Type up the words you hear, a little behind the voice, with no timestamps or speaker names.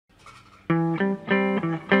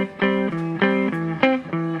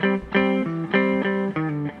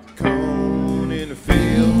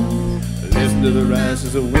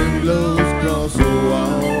as the wind blows across the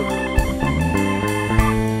water.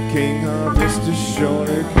 King Harvest is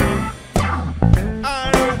surely come.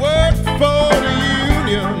 I work for the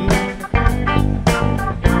union,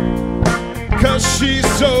 'cause she's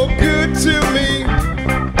so good to me,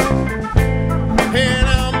 and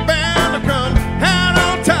I'm bound to come out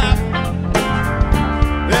on top.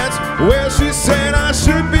 That's where she said I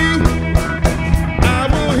should be. I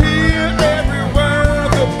will hear every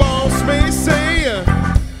word the boss may say.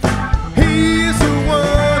 He's the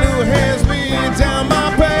one who hands me down my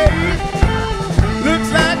pay.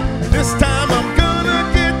 Looks like this time I'm gonna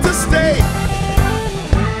get to stay.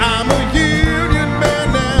 I'm a union man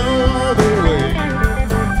now all the way.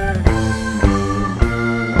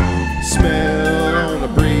 Smell on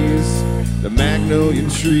the breeze, the magnolia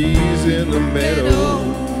trees in the meadow.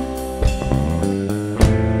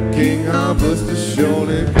 King Harvest is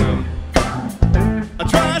surely come. I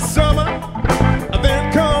try summer, then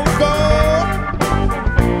come fall,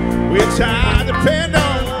 which I depend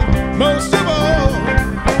on most of all.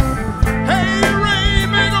 Hey,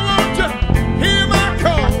 Rainmaker, won't you hear my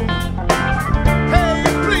call? Hey,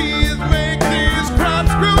 please make these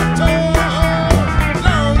crops grow tall.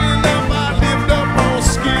 Long enough I lived up on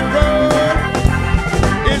Skid Row.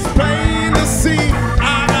 It's plain to see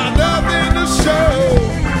I got nothing to show.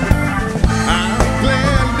 I'll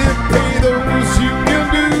gladly pay those union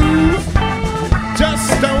dues. Just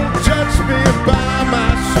don't judge me by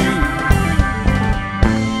my shoes.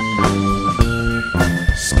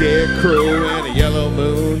 Scarecrow and a yellow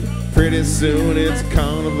moon. Pretty soon it's a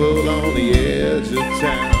carnival on the edge of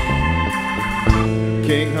town.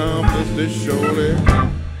 King Harvest is surely come.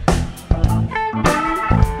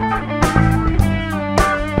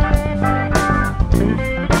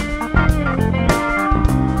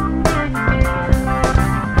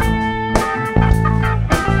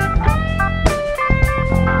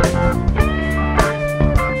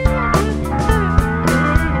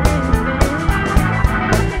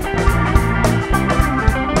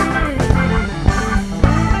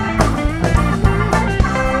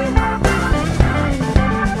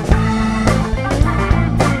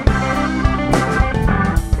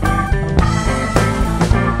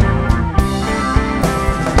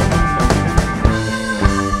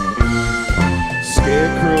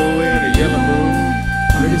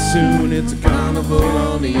 Pretty soon it's a carnival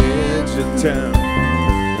on the edge of town.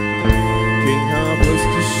 King Harvest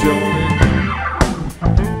is surely.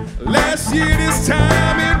 Last year this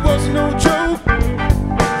time it was no joke.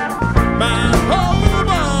 My whole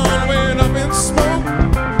barn went up in smoke.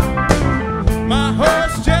 My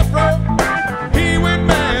horse Jethro, he went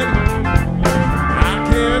mad. I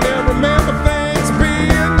can't ever remember things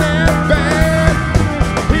being that bad.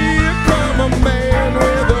 Here come a man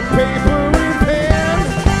with a paper and pen.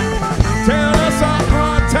 Tell us our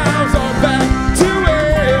hard times are back to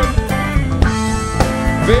end.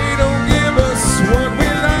 They don't give us what we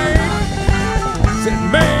like. Said,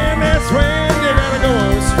 man, that's when you gotta go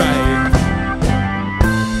on strike.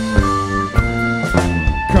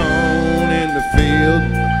 Corn in the field,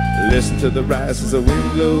 listen to the rise as the wind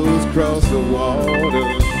blows across the water.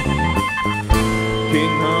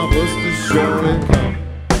 King Harvest is surely come.